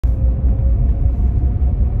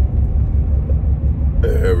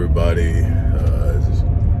everybody. This is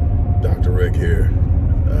Dr. Rick here.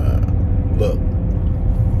 Look,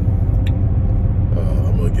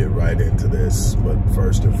 I'm going to get right into this, but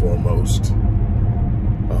first and foremost,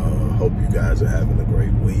 hope you guys are having a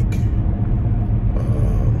great week.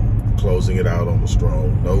 Closing it out on a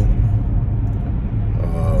strong note.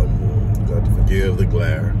 Got to forgive the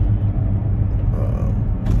glare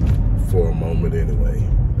for a moment anyway.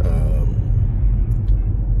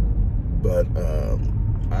 But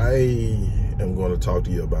I am going to talk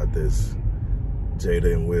to you about this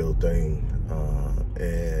Jada and Will thing.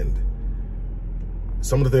 And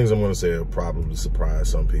some of the things I'm going to say will probably surprise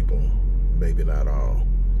some people, maybe not all.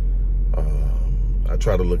 I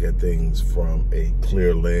try to look at things from a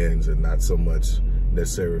clear lens and not so much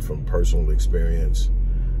necessarily from personal experience.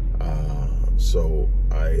 So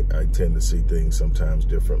I tend to see things sometimes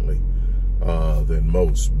differently than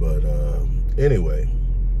most. But anyway,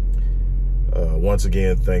 once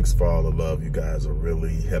again, thanks for all the love. You guys are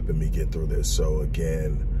really helping me get through this. So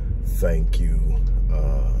again, thank you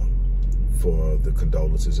for the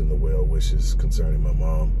condolences and the well wishes concerning my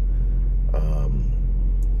mom.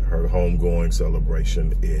 Her homegoing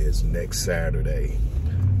celebration is next Saturday.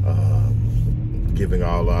 Giving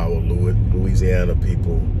all our Louisiana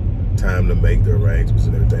people time to make the arrangements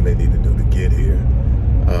and everything they need to do to get here.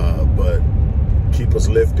 But keep us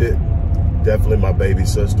lifted. Definitely my baby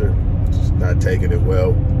sister. She's not taking it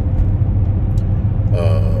well.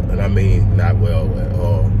 And I mean not well at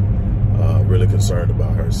all. Really concerned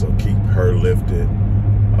about her. So keep her lifted.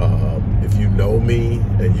 If you know me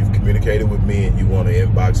and you've communicated with me and you want to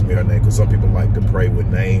inbox me her name, because some people like to pray with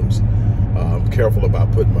names. I'm careful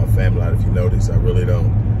about putting my family out. If you notice, I really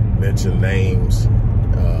don't mention names,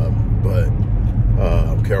 but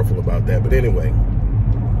I'm careful about that. But anyway,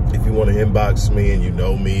 if you want to inbox me and you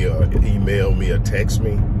know me, or email me or text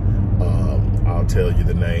me, I'll tell you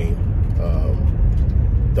the name.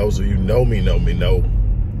 Those of you who know me.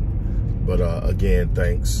 But again,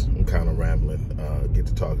 thanks. I'm kind of rambling. Get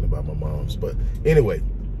to talking about my mom's. But anyway,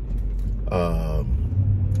 I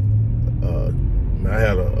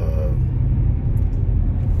had a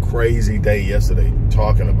crazy day yesterday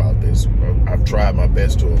talking about this. I've tried my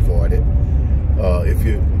best to avoid it. If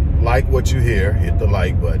you like what you hear, hit the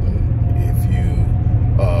like button. If you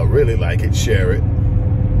really like it, share it.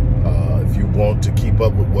 If you want to keep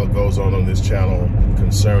up with what goes on this channel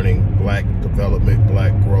concerning Black development,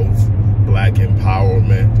 Black growth, Black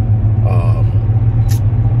empowerment,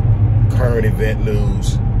 current event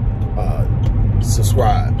news,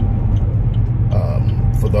 subscribe.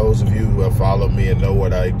 For those of you who have followed me and know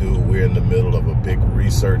what I do, we're in the middle of a big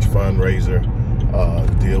research fundraiser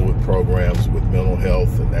to deal with programs with mental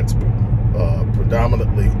health, and that's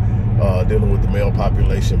predominantly dealing with the male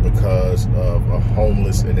population because of a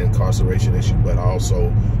homeless and incarceration issue, but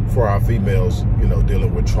also for our females, you know,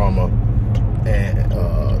 dealing with trauma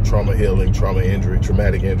and trauma healing, trauma injury,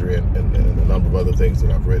 traumatic injury, and a number of other things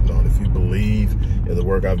that I've written on. If you believe in the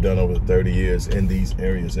work I've done over 30 years in these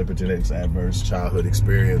areas, epigenetics, adverse childhood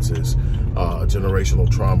experiences, generational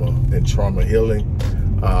trauma, and trauma healing,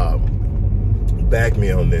 back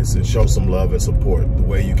me on this and show some love and support. The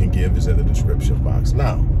way you can give is in the description box.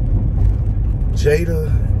 Now, Jada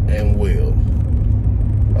and Will,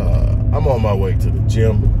 I'm on my way to the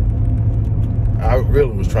gym. I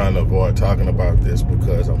really was trying to avoid talking about this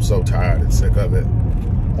because I'm so tired and sick of it.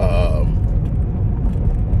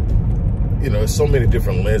 You know, there's so many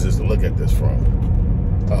different lenses to look at this from.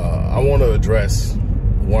 I want to address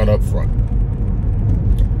one up front.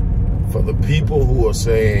 For the people who are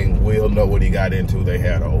saying Will know what he got into, they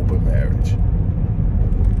had an open marriage.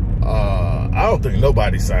 I don't think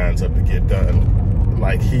nobody signs up to get done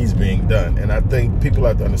like he's being done. And I think people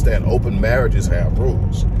have to understand open marriages have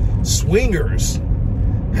rules. Swingers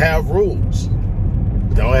have rules.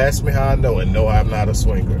 Don't ask me how I know, and no, I'm not a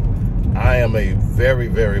swinger. I am a very,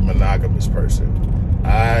 very monogamous person.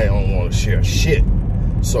 I don't want to share shit.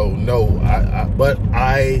 So no, but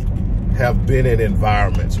I have been in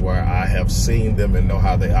environments where I have seen them and know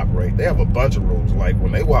how they operate. They have a bunch of rules. Like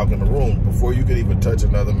when they walk in the room, before you could even touch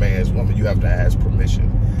another man's woman, you have to ask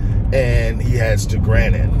permission. And he has to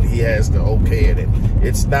grant it. He has to okay it. And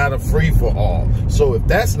it's not a free-for-all. So if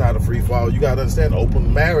that's not a free-for-all, you got to understand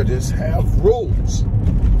open marriages have rules.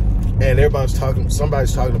 And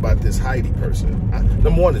somebody's talking about this Heidi person.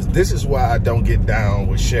 Number one is, this is why I don't get down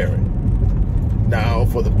with sharing. Now,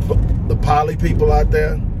 for the poly people out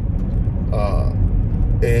there,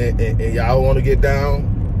 and y'all want to get down,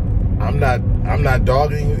 I'm not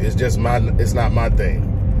dogging you. It's just it's not my thing.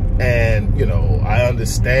 And, you know, I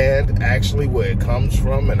understand actually where it comes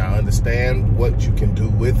from, and I understand what you can do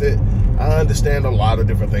with it. I understand a lot of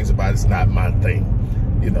different things about it. It's not my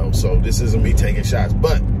thing, you know, so this isn't me taking shots,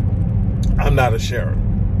 but I'm not a sharer.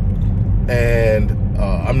 And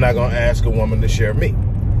I'm not going to ask a woman to share me.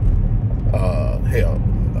 Hell,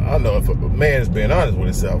 I know if a man is being honest with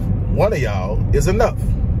himself, one of y'all is enough.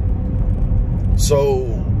 So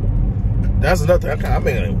that's another thing. I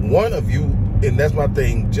mean, one of you, and that's my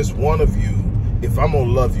thing, just one of you, if I'm going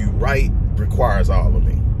to love you right, requires all of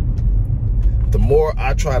me. The more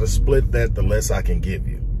I try to split that, the less I can give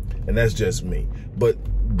you. And that's just me. But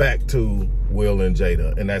back to Will and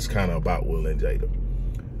Jada, and that's kind of about Will and Jada.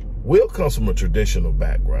 Will comes from a traditional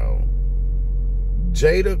background.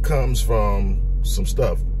 Jada comes from some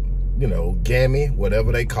stuff, you know, gammy,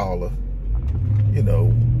 whatever they call her, you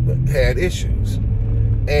know, had issues.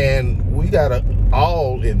 And we gotta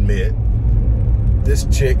all admit, this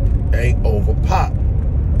chick ain't over pop.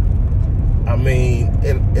 I mean,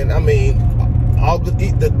 and I mean,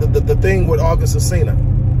 the thing with August Alsina,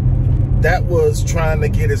 that was trying to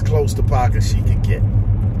get as close to Pac as she could get.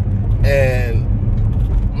 And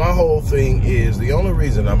my whole thing is, the only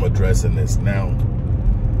reason I'm addressing this now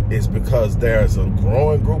is because there's a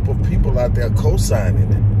growing group of people out there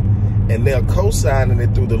co-signing it. And they're co-signing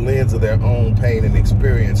it through the lens of their own pain and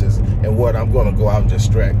experiences. And what I'm going to go out and just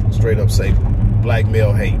straight up say, black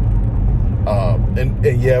male hate. And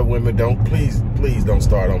yeah, women, please don't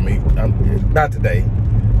start on me. Not today.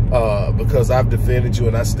 Because I've defended you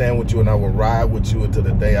and I stand with you and I will ride with you until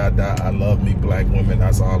the day I die. I love me black women.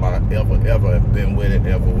 That's all I ever have been with and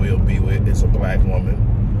ever will be with. It's a black woman.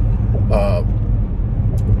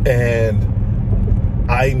 And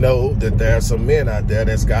I know that there are some men out there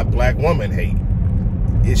that's got black woman hate.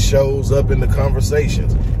 It shows up in the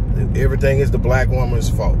conversations. Everything is the black woman's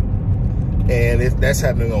fault. And that's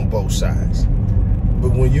happening on both sides.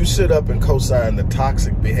 But when you sit up and co-sign the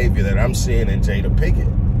toxic behavior that I'm seeing in Jada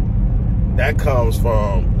Pinkett, that comes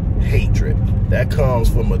from hatred. That comes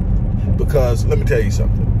from because let me tell you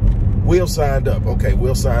something. Will signed up. Okay,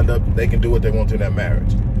 Will signed up. They can do what they want to in that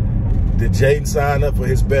marriage. Did Jaden sign up for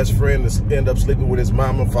his best friend to end up sleeping with his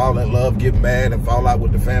mama, fall in love, get mad, and fall out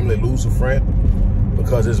with the family, lose a friend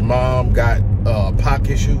because his mom got Pac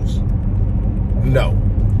issues? No.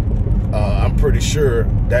 I'm pretty sure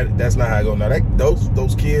that's not how it goes. Now,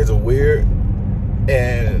 those kids are weird,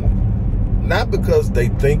 and not because they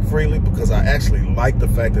think freely, because I actually like the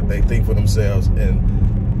fact that they think for themselves,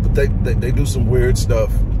 but they do some weird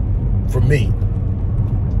stuff for me.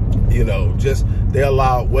 You know, just they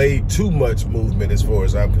allow way too much movement as far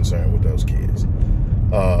as I'm concerned with those kids.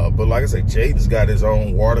 But like I say, Jaden's got his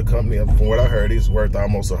own water company. From what I heard, he's worth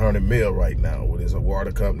almost $100 million right now with his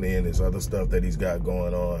water company and his other stuff that he's got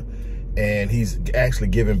going on. And he's actually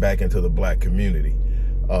giving back into the black community.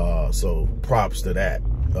 So props to that.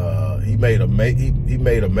 He made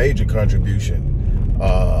a major contribution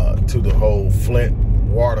to the whole Flint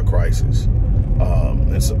water crisis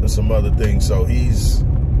and some other things. So he's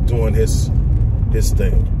doing his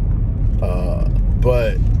thing.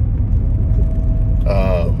 But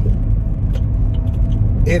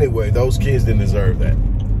anyway, those kids didn't deserve that.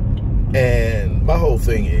 And my whole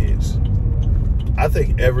thing is, I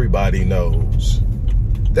think everybody knows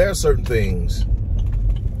there are certain things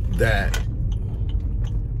that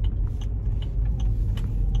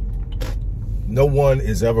no one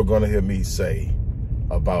is ever going to hear me say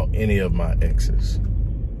about any of my exes.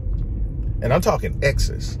 And I'm talking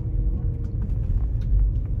exes.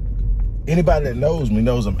 Anybody that knows me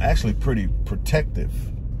knows I'm actually pretty protective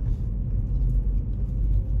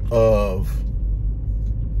of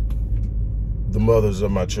the mothers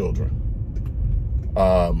of my children.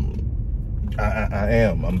 I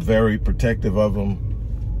am. I'm very protective of them.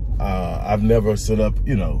 I've never stood up,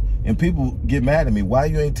 you know, and people get mad at me. Why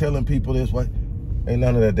you ain't telling people this? Why? Ain't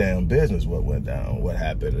none of their damn business what went down, what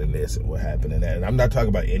happened in this and what happened in that. And I'm not talking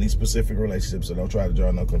about any specific relationship, so don't try to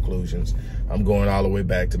draw no conclusions. I'm going all the way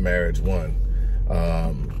back to marriage one.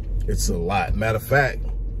 It's a lot. Matter of fact,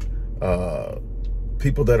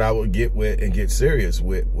 people that I would get with and get serious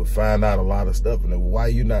with would find out a lot of stuff. And why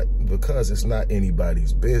you not? Because it's not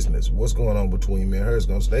anybody's business. What's going on between me and her is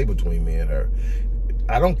going to stay between me and her.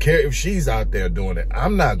 I don't care if she's out there doing it.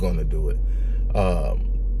 I'm not going to do it.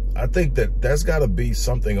 I think that's got to be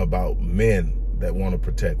something about men that want to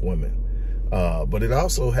protect women. But it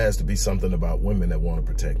also has to be something about women that want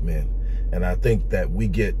to protect men. And I think that we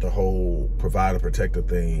get the whole provider-protector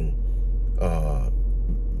thing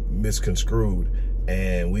misconstrued.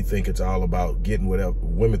 And we think it's all about getting whatever.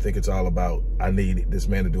 Women think it's all about, I need this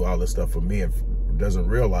man to do all this stuff for me. And doesn't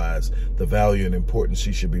realize the value and importance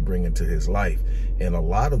she should be bringing to his life. And a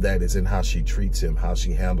lot of that is in how she treats him, how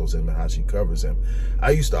she handles him, and how she covers him.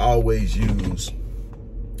 I used to always use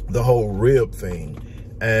the whole rib thing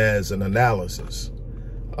as an analysis.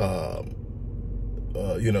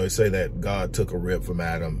 You know, they say that God took a rib from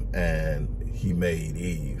Adam and he made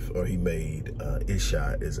Eve, or he made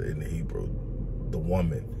Isha, is in the Hebrew, the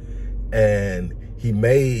woman. And he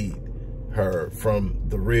made her from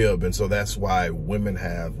the rib, and so that's why women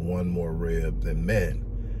have one more rib than men.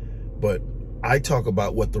 But I talk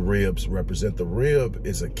about what the ribs represent. The rib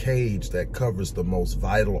is a cage that covers the most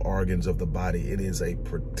vital organs of the body. It is a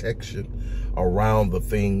protection around the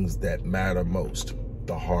things that matter most.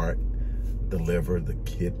 The heart, the liver, the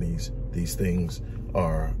kidneys, these things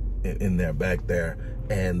are in there, back there,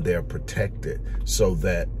 and they're protected so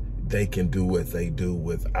that they can do what they do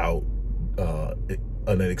without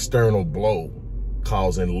an external blow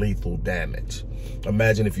causing lethal damage.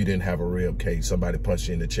 Imagine if you didn't have a rib cage, somebody punched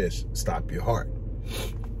you in the chest, stop your heart.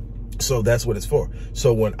 So that's what it's for.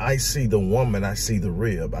 So when I see the woman, I see the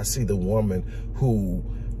rib. I see the woman who,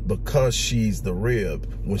 because she's the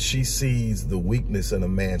rib, when she sees the weakness in a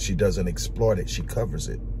man, she doesn't exploit it. She covers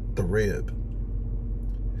it, the rib.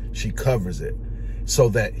 She covers it so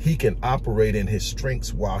that he can operate in his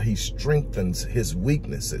strengths while he strengthens his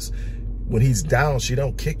weaknesses. When he's down, she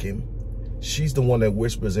don't kick him. She's the one that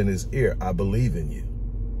whispers in his ear, I believe in you.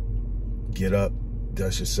 Get up,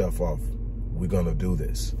 dust yourself off. We're going to do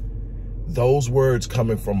this. Those words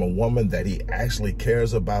coming from a woman that he actually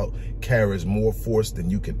cares about carries more force than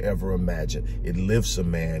you can ever imagine. It lifts a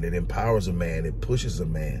man. It empowers a man. It pushes a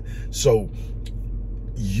man. So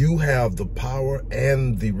you have the power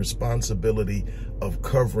and the responsibility of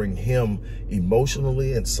covering him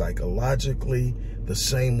emotionally and psychologically, the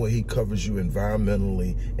same way he covers you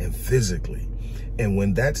environmentally and physically. And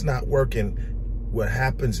when that's not working, what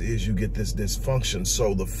happens is you get this dysfunction.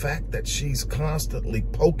 So the fact that she's constantly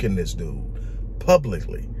poking this dude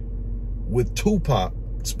publicly, with Tupac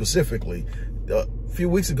specifically, a few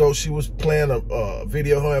weeks ago, she was playing a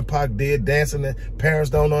video her and Pac did, dancing that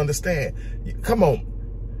parents don't understand. Come on.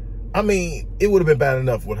 I mean, it would have been bad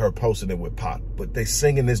enough with her posting it with Pac, but they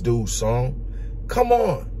singing this dude's song. Come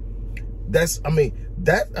on. That's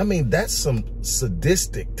some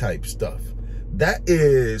sadistic type stuff. That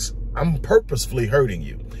is, I'm purposefully hurting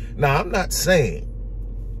you. Now, I'm not saying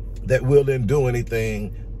that Will didn't do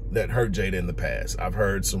anything that hurt Jada in the past. I've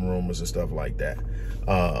heard some rumors and stuff like that.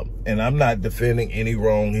 And I'm not defending any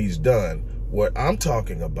wrong he's done. What I'm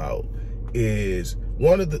talking about is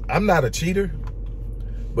I'm not a cheater,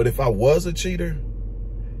 but if I was a cheater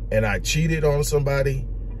and I cheated on somebody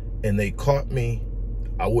and they caught me,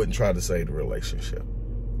 I wouldn't try to save the relationship,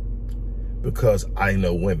 because I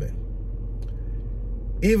know women.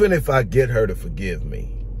 Even if I get her to forgive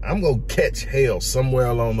me, I'm going to catch hell somewhere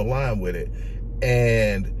along the line with it.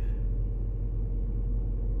 And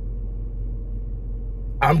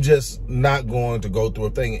I'm just not going to go through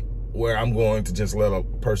a thing where I'm going to just let a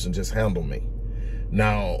person just handle me.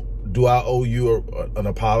 Now, do I owe you an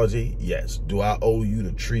apology? Yes. Do I owe you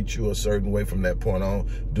to treat you a certain way from that point on?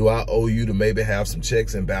 Do I owe you to maybe have some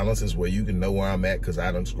checks and balances where you can know where I'm at because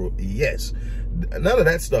I done screw? Yes. None of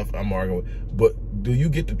that stuff I'm arguing with. But do you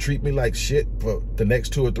get to treat me like shit for the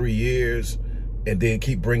next 2 or 3 years and then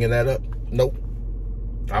keep bringing that up? Nope.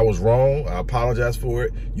 I was wrong. I apologize for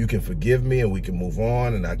it. You can forgive me and we can move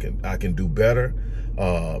on, and I can do better.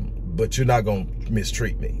 But you're not going to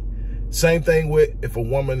mistreat me. Same thing with if a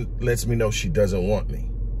woman lets me know she doesn't want me.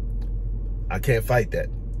 I can't fight that.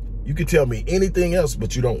 You can tell me anything else,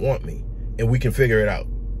 but you don't want me, and we can figure it out.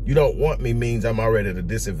 You don't want me means I'm already at a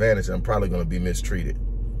disadvantage. I'm probably going to be mistreated.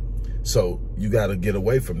 So you got to get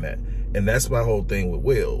away from that. And that's my whole thing with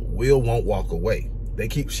Will. Will won't walk away.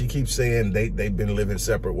 She keeps saying they've been living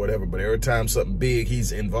separate, whatever, but every time something big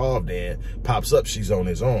he's involved in pops up, she's on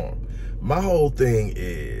his arm. My whole thing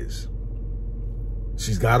is,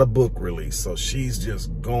 she's got a book release, so she's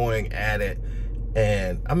just going at it.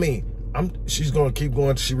 And I mean, she's going to keep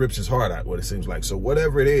going till she rips his heart out, what it seems like. So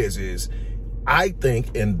whatever it is I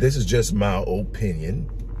think, and this is just my opinion,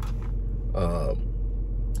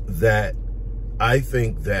 that I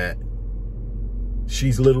think that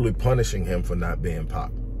she's literally punishing him for not being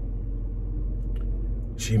pop.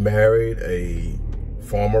 She married a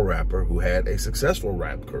former rapper who had a successful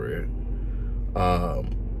rap career,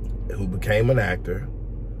 who became an actor.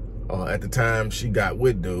 At the time she got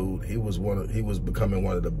with dude, he was becoming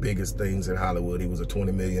one of the biggest things in Hollywood. He was a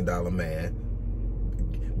 $20 million man.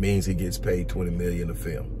 Means he gets paid $20 million a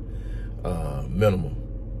film, minimum.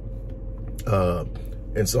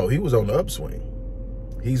 And so he was on the upswing.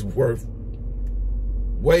 He's worth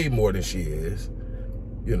way more than she is,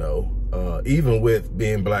 you know, even with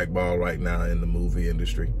being blackballed right now in the movie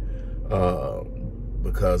industry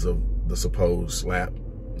because of the supposed slap.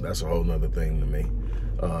 That's a whole nother thing to me.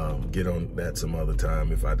 Get on that some other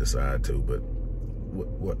time if I decide to, but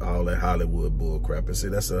what all that Hollywood bull crap. And see,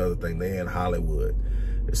 that's the other thing. They in Hollywood.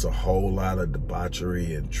 It's a whole lot of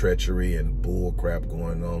debauchery and treachery and bull crap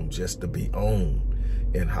going on just to be owned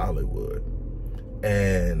in Hollywood.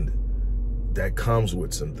 And that comes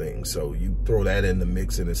with some things. So you throw that in the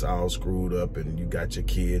mix and it's all screwed up, and you got your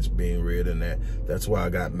kids being reared in that. That's why I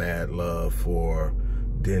got mad love for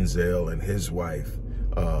Denzel and his wife.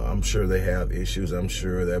 I'm sure they have issues. I'm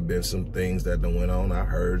sure there have been some things that done went on. I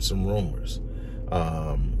heard some rumors.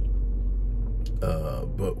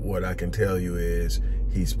 But what I can tell you is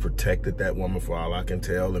he's protected that woman for all I can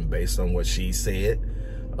tell, and based on what she said,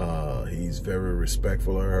 he's very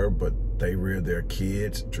respectful of her, but they rear their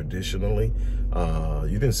kids traditionally.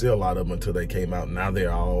 You didn't see a lot of them until they came out. Now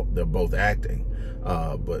they're both acting.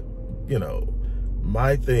 But, you know,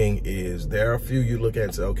 my thing is there are a few you look at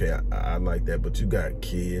and say, okay, I like that, but you got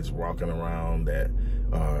kids walking around that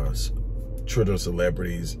are children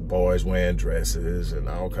celebrities, boys wearing dresses and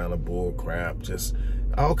all kind of bull crap, just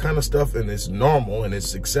all kind of stuff, and it's normal and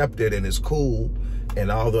it's accepted and it's cool,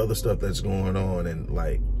 and all the other stuff that's going on, and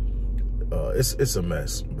like it's a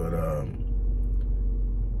mess. But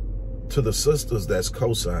to the sisters that's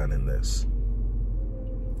co-signing this,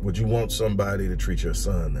 would you want somebody to treat your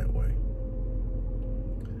son that way?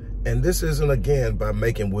 And this isn't, again, by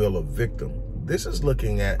making Will a victim. This is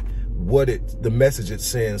looking at the message it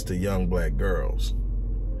sends to young black girls.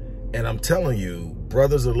 And I'm telling you,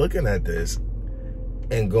 brothers are looking at this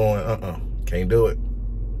and going, can't do it,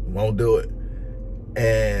 won't do it.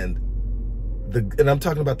 And I'm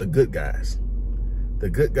talking about the good guys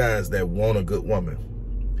that want a good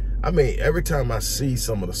woman. I mean, every time I see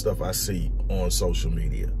some of the stuff I see on social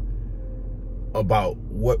media about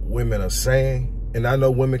what women are saying, and I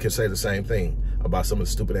know women can say the same thing about some of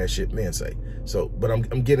the stupid ass shit men say. So, but I'm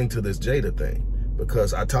getting to this Jada thing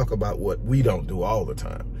because I talk about what we don't do all the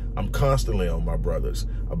time. I'm constantly on my brothers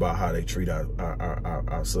about how they treat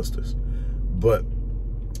our sisters. But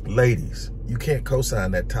ladies, you can't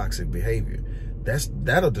co-sign that toxic behavior.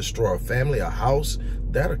 That'll destroy a family, a house.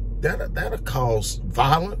 That'll cause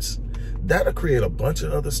violence. That'll create a bunch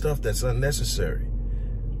of other stuff that's unnecessary.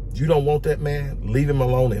 You don't want that man? Leave him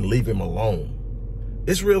alone and leave him alone.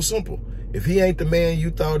 It's real simple. If he ain't the man you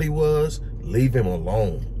thought he was, leave him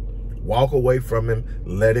alone. Walk away from him,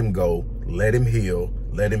 let him go, let him heal,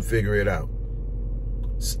 let him figure it out.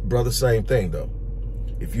 Brother, same thing though.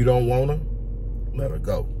 If you don't want her, let her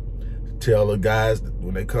go. Tell the guys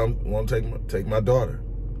when they come, want to take my daughter.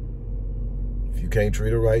 If you can't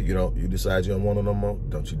treat her right, you decide you don't want her no more,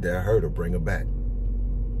 don't you dare hurt her, bring her back.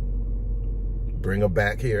 Bring her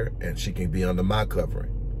back here and she can be under my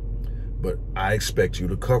covering. But I expect you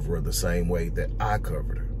to cover her the same way that I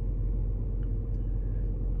covered her.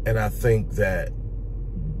 And I think that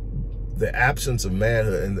the absence of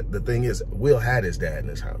manhood, and the thing is, Will had his dad in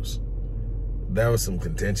his house. There was some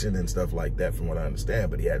contention and stuff like that from what I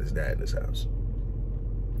understand, but he had his dad in his house.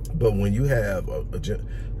 But when you have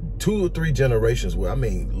 2 or 3 generations where, I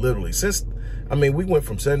mean, literally, we went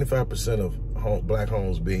from 75% of black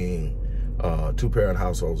homes being 2-parent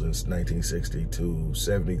households in 1960 to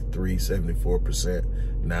 73,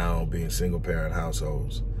 74% now being single-parent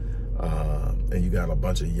households. And you got a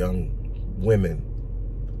bunch of young women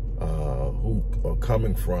who are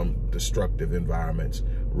coming from destructive environments,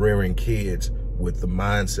 rearing kids with the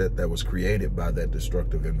mindset that was created by that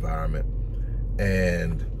destructive environment.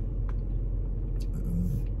 And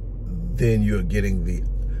then you're getting the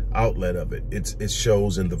outlet of it. It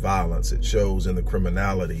shows in the violence. It shows in the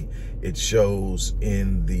criminality. It shows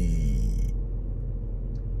in the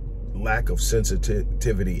lack of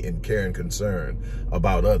sensitivity and care and concern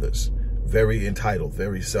about others. Very entitled,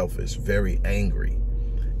 very selfish, very angry.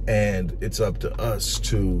 And it's up to us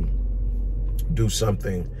to do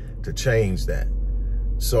something to change that.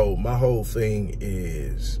 So my whole thing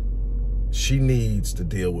is she needs to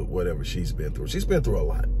deal with whatever she's been through. She's been through a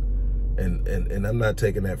lot. And I'm not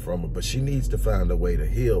taking that from her, but she needs to find a way to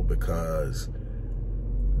heal because,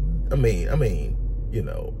 I mean,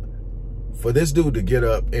 for this dude to get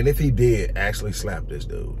up, and if he did actually slap this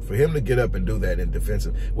dude, for him to get up and do that in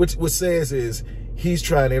defensive, which what says is he's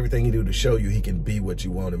trying everything he do to show you he can be what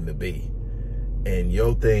you want him to be. And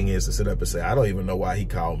your thing is to sit up and say, I don't even know why he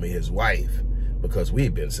called me his wife because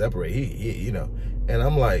we've been separated. He and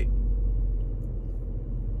I'm like,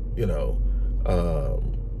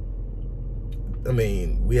 I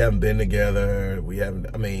mean, we haven't been together. We haven't,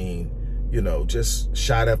 you know, just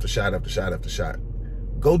shot after shot after shot after shot.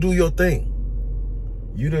 Go do your thing.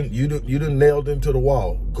 You done nailed into the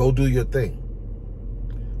wall. Go do your thing.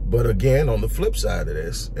 But again, on the flip side of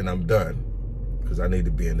this, and I'm done, because I need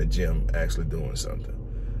to be in the gym actually doing something.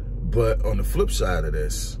 But on the flip side of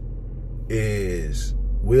this is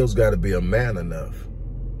Will's got to be a man enough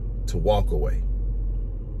to walk away.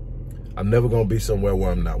 I'm never going to be somewhere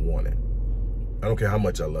where I'm not wanted. I don't care how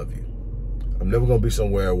much I love you. I'm never going to be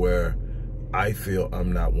somewhere where I feel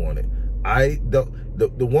I'm not wanted.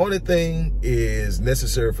 The wanted thing is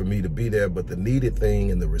necessary for me to be there, but the needed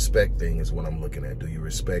thing and the respect thing is what I'm looking at. Do you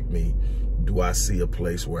respect me? Do I see a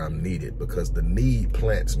place where I'm needed? Because the need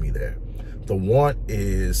plants me there. The want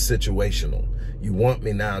is situational. You want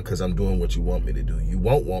me now because I'm doing what you want me to do. You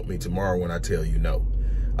won't want me tomorrow when I tell you no.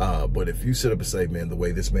 But if you sit up and say, man, the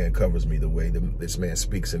way this man covers me, the way this man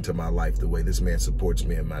speaks into my life, the way this man supports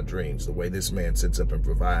me in my dreams, the way this man sits up and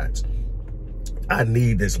provides, I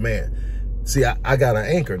need this man. See, I got an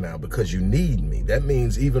anchor now because you need me. That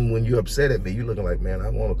means even when you're upset at me, you're looking like, man, I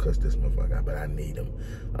want to cuss this motherfucker out, but I need him.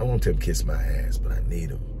 I want him to kiss my ass, but I need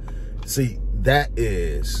him. See, that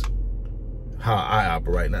is how I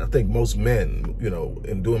operate. Now, I think most men, you know,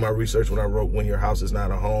 in doing my research when I wrote When Your House Is Not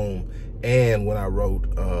a Home, and when I wrote,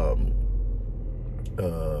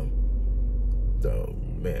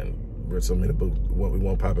 man, read so many books, what we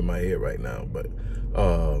won't pop in my head right now, but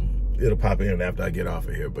it'll pop in after I get off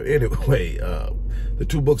of here. But anyway, the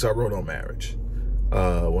 2 books I wrote on marriage,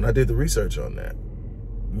 when I did the research on that,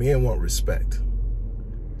 men want respect.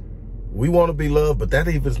 We want to be loved, but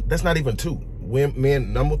that's not even 2.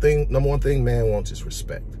 Men, number one thing man wants is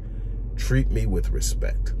respect. Treat me with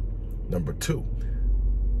respect. Number 2,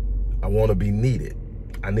 I want to be needed.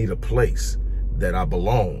 I need a place that I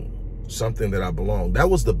belong, something that I belong. That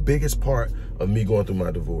was the biggest part of me going through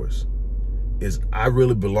my divorce, is I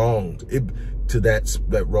really belonged to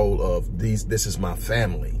that role of this is my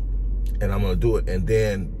family, and I'm going to do it. And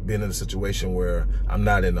then being in a situation where I'm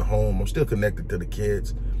not in the home, I'm still connected to the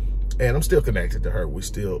kids, and I'm still connected to her. We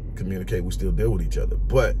still communicate, we still deal with each other.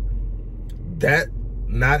 But that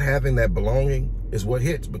not having that belonging is what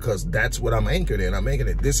hits, because that's what I'm anchored in. I'm anchored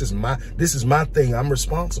in. This is my thing I'm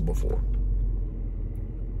responsible for.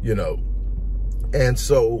 You know, and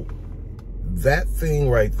so that thing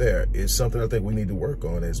right there is something I think we need to work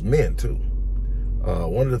on as men too.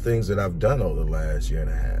 One of the things that I've done over the last year and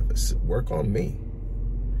a half is work on me.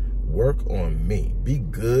 Work on me. Be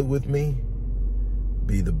good with me.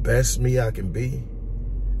 Be the best me I can be.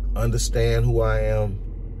 Understand who I am,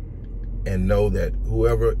 and know that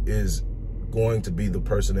whoever is going to be the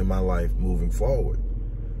person in my life moving forward,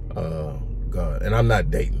 God. And I'm not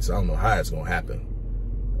dating, so I don't know how it's going to happen.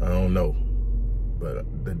 I don't know.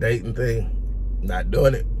 But the dating thing, not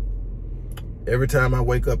doing it. Every time I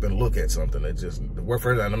wake up and look at something, it's just the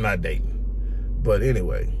first time I'm not dating. But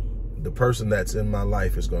anyway, the person that's in my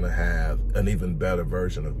life is going to have an even better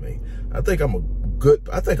version of me. I think I'm a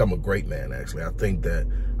great man, actually. I think that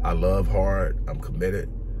I love hard. I'm committed.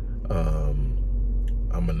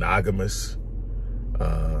 I'm monogamous,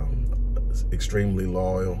 extremely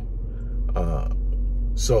loyal. But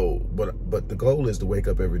the goal is to wake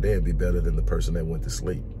up every day and be better than the person that went to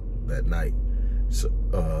sleep that night,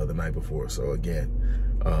 the night before. So again,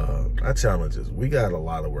 our challenges, we got a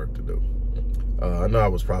lot of work to do. I know I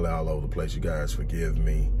was probably all over the place. You guys forgive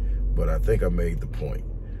me, but I think I made the point.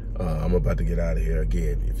 I'm about to get out of here.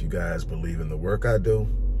 Again, if you guys believe in the work I do,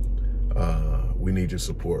 we need your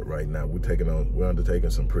support right now. We're undertaking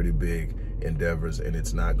some pretty big endeavors, and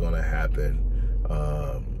it's not going to happen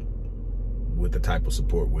with the type of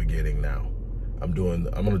support we're getting now. I'm going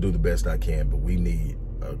to do the best I can, but we need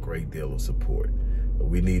a great deal of support.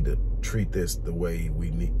 We need to treat this the way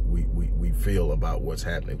we feel about what's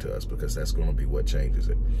happening to us, because that's going to be what changes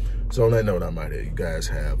it. So on that note, I'm out here. You guys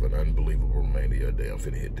have an unbelievable remainder of your day. I'm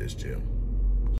finna hit this gym.